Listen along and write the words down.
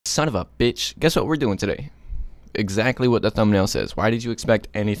Son of a bitch. Guess what we're doing today? Exactly what the thumbnail says. Why did you expect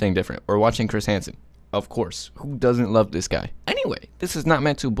anything different? We're watching Chris Hansen. Of course. Who doesn't love this guy? Anyway, this is not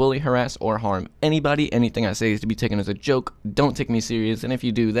meant to bully, harass, or harm anybody. Anything I say is to be taken as a joke. Don't take me serious, and if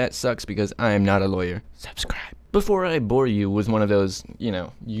you do, that sucks because I am not a lawyer. Subscribe. Before I bore you with one of those,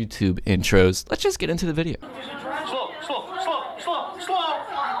 YouTube intros, let's just get into the video. Slow,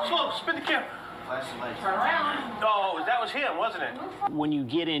 spin the camera. Turn around. Oh, that was him, wasn't it? When you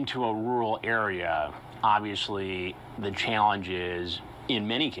get into a rural area, obviously the challenge is, in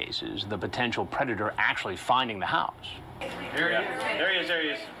many cases, the potential predator actually finding the house. There he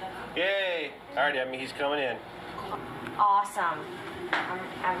is. Yay. All right, he's coming in. Awesome.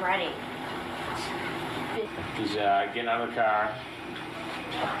 I'm ready. He's getting out of the car.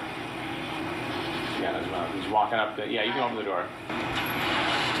 Yeah, he's walking up the... Yeah, you can open the door.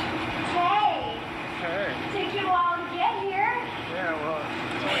 Hey. Hey. Took you a while to get here. Yeah, well,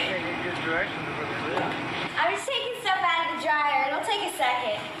 it's only taking good directions over there. I was taking stuff out of the dryer. It'll take a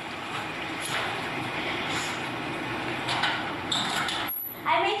second.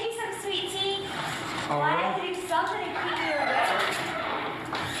 I made you some sweet tea. Oh, Well, I really? have to do something to keep you awake.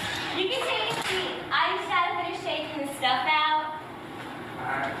 You can take a seat. I just gotta finish taking the stuff out.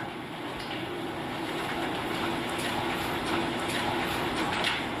 Alright.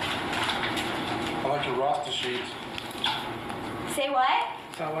 I like your roster sheet. Say what?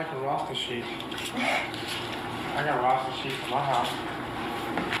 So I like a roster sheet. I got roster sheets in my house.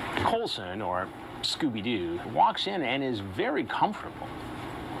 Coulson, or Scooby-Doo, walks in and is very comfortable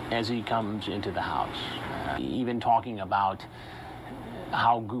as he comes into the house, even talking about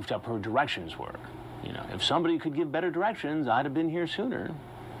how goofed up her directions were. If somebody could give better directions, I'd have been here sooner.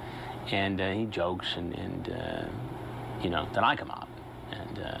 And he jokes, and then I come out,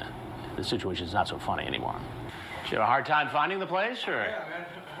 and the situation's not so funny anymore. Did you have a hard time finding the place, or? Yeah, man.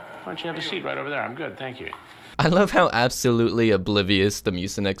 Why don't you have a seat right over there? I'm good, thank you. I love how absolutely oblivious the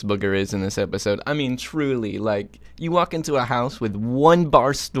Mucinex booger is in this episode. I mean, truly, like, you walk into a house with one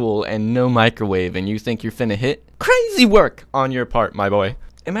bar stool and no microwave and you think you're finna hit? Crazy work on your part, my boy.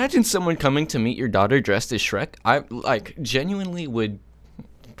 Imagine someone coming to meet your daughter dressed as Shrek. I, genuinely would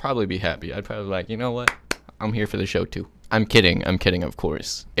probably be happy. I'd probably be like, you know what? I'm here for the show, too. I'm kidding, of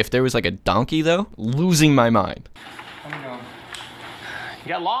course. If there was, like, a donkey, though, losing my mind. How you going? You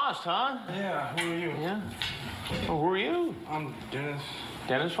got lost, huh? Yeah, who are you? Yeah. Well, who are you? I'm Dennis.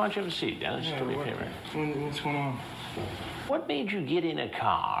 Dennis, why don't you have a seat? Dennis, do me a favor. What's going on? What made you get in a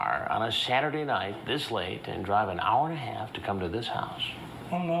car on a Saturday night this late and drive an hour and a half to come to this house?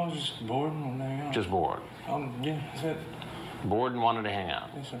 I don't know, I was just bored and hang out. Just bored. Yeah, that's it. Bored and wanted to hang out.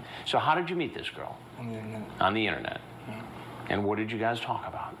 Yes, sir. So how did you meet this girl? On the internet. On the internet. Yeah. And what did you guys talk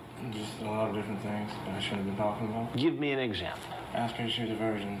about? Just a lot of different things that I shouldn't have been talking about. Give me an example. Ask her if she's a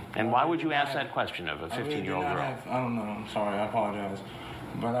virgin. And why would you ask that question of a I really did 15-year-old not girl? I don't know. I'm sorry. I apologize.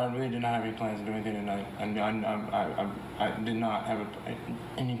 But I really did not have any plans to do anything tonight. I did not have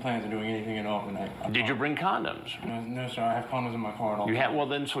any plans of doing anything at all tonight. Did you bring condoms? No, sir. I have condoms in my car at all You times. had, well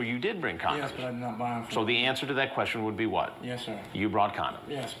then, so you did bring condoms. Yes, but I did not buy them. So the answer to that question would be what? Yes, sir. You brought condoms.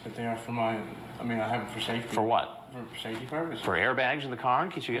 Yes, but they are for my... I have them for safety. For what? For safety purposes. For airbags in the car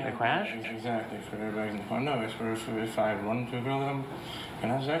in case you get in a crash? Exactly, for airbags in the car. No, it's for if I run into a girl that I'm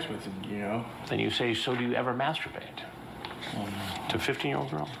gonna have sex with, Then you say, so do you ever masturbate? To a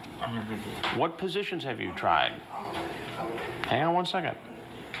 15-year-old girl? What positions have you tried? Hang on one second.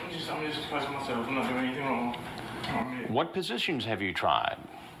 I'm just expressing myself. I'm not doing anything wrong. What positions have you tried?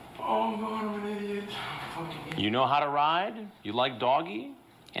 Oh, God, I'm an idiot. You know how to ride? You like doggy?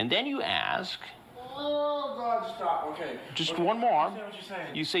 And then you ask... Oh, God, stop. Okay. Just okay. one more. I understand what you're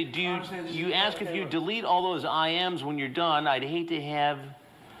saying. You say, do I understand this you is- ask okay, if you look. delete all those IMs when you're done. I'd hate to have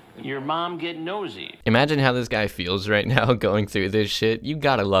your mom get nosy. Imagine how this guy feels right now going through this shit. You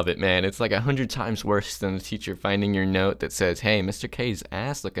gotta love it, man. It's like 100 times worse than the teacher finding your note that says, hey, Mr. K's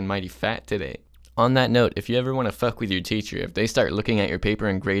ass looking mighty fat today. On that note, if you ever want to fuck with your teacher, if they start looking at your paper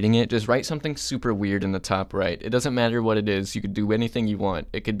and grading it, just write something super weird in the top right. It doesn't matter what it is. You could do anything you want.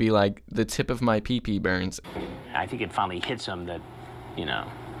 It could be like, the tip of my pee-pee burns. I think it finally hits him that,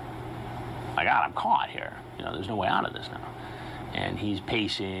 my God, I'm caught here. There's no way out of this now. And he's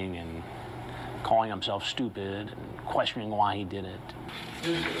pacing and calling himself stupid and questioning why he did it.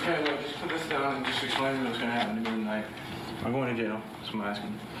 Okay, look, just put this down and just explain to me what's going to happen to me tonight. I'm going to jail. That's what I'm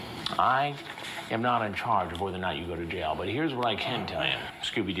asking. I am not in charge of whether or not you go to jail, but here's what I can tell you,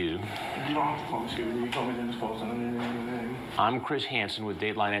 Scooby-Doo. You don't have to call me Scooby-Doo. You call me Dennis Coulson. I'm Chris Hansen with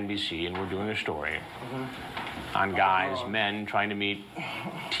Dateline NBC, and we're doing a story on guys, men, trying to meet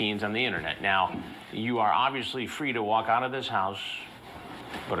teens on the internet. Now, you are obviously free to walk out of this house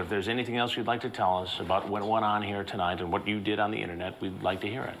But if there's anything else you'd like to tell us about what went on here tonight and what you did on the internet, we'd like to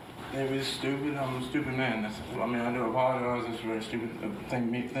hear it. It was stupid. I'm a stupid man. I do apologize. It's a very stupid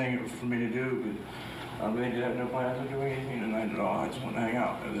thing for me to do, but I really did have no plans of doing anything tonight at all. I just want to hang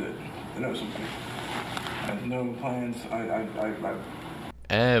out. That was it. That was something. I had no plans.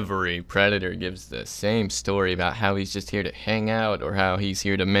 Every predator gives the same story about how he's just here to hang out or how he's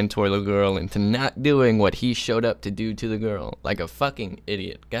here to mentor the girl into not doing what he showed up to do to the girl. Like a fucking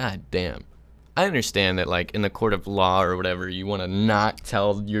idiot. God damn. I understand that, like, in the court of law or whatever, you want to not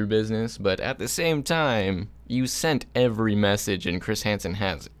tell your business, but at the same time, you sent every message and Chris Hansen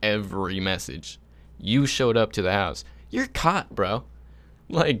has every message. You showed up to the house. You're caught, bro.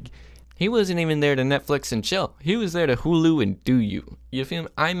 Like, he wasn't even there to Netflix and chill. He was there to Hulu and do you. You feel me?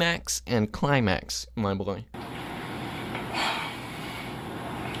 IMAX and Climax, my boy.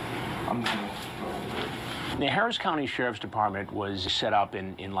 The Harris County Sheriff's Department was set up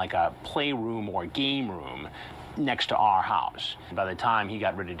in like a playroom or game room next to our house. By the time he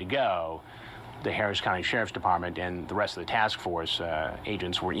got ready to go, the Harris County Sheriff's Department and the rest of the task force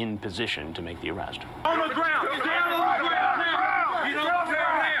agents were in position to make the arrest. On the ground! Get down on the ground! Get on the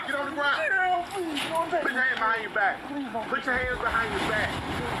ground! Get on the ground! Put your hands behind your back. Put your hands behind your back.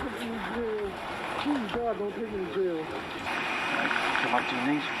 Please, God, don't take me to jail. Come on to your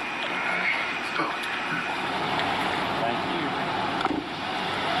knees. Let's go. Thank you.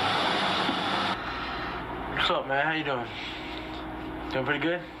 What's up, man? How you doing? Doing pretty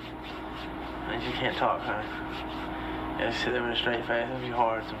good? I just can't talk, huh? Yeah, sit there with a straight face. It'll be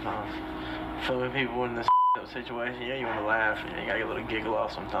hard sometimes. Filming people in this situation, you want to laugh. You gotta get a little giggle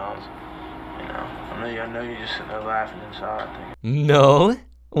off sometimes. You know, I know you're just sitting there laughing inside. No,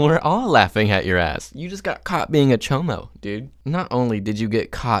 we're all laughing at your ass. You just got caught being a chomo, dude. Not only did you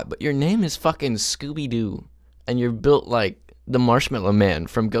get caught, but your name is fucking Scooby-Doo. And you're built like the Marshmallow Man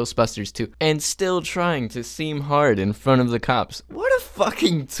from Ghostbusters 2. And still trying to seem hard in front of the cops. What a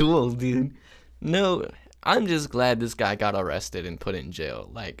fucking tool, dude. No, I'm just glad this guy got arrested and put in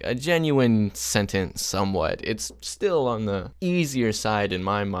jail. Like, a genuine sentence somewhat. It's still on the easier side in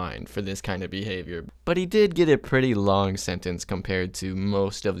my mind for this kind of behavior. But he did get a pretty long sentence compared to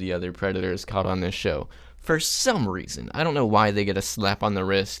most of the other predators caught on this show. For some reason. I don't know why they get a slap on the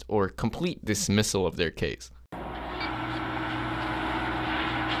wrist or complete dismissal of their case.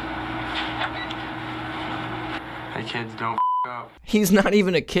 Hey kids, don't up. He's not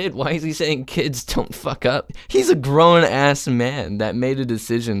even a kid. Why is he saying kids don't fuck up? He's a grown-ass man that made a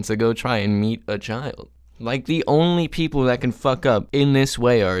decision to go try and meet a child. Like, the only people that can fuck up in this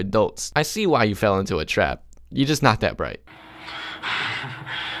way are adults. I see why you fell into a trap. You're just not that bright.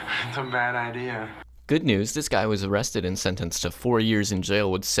 It's a bad idea. Good news, this guy was arrested and sentenced to 4 years in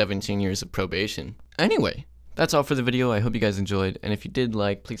jail with 17 years of probation. Anyway, that's all for the video. I hope you guys enjoyed, and if you did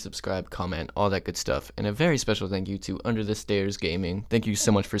like, please subscribe, comment, all that good stuff. And a very special thank you to Under the Stairs Gaming. Thank you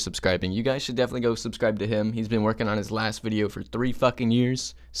so much for subscribing. You guys should definitely go subscribe to him. He's been working on his last video for 3 fucking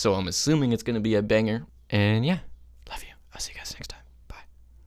years, so I'm assuming it's gonna be a banger. And yeah, love you. I'll see you guys next time.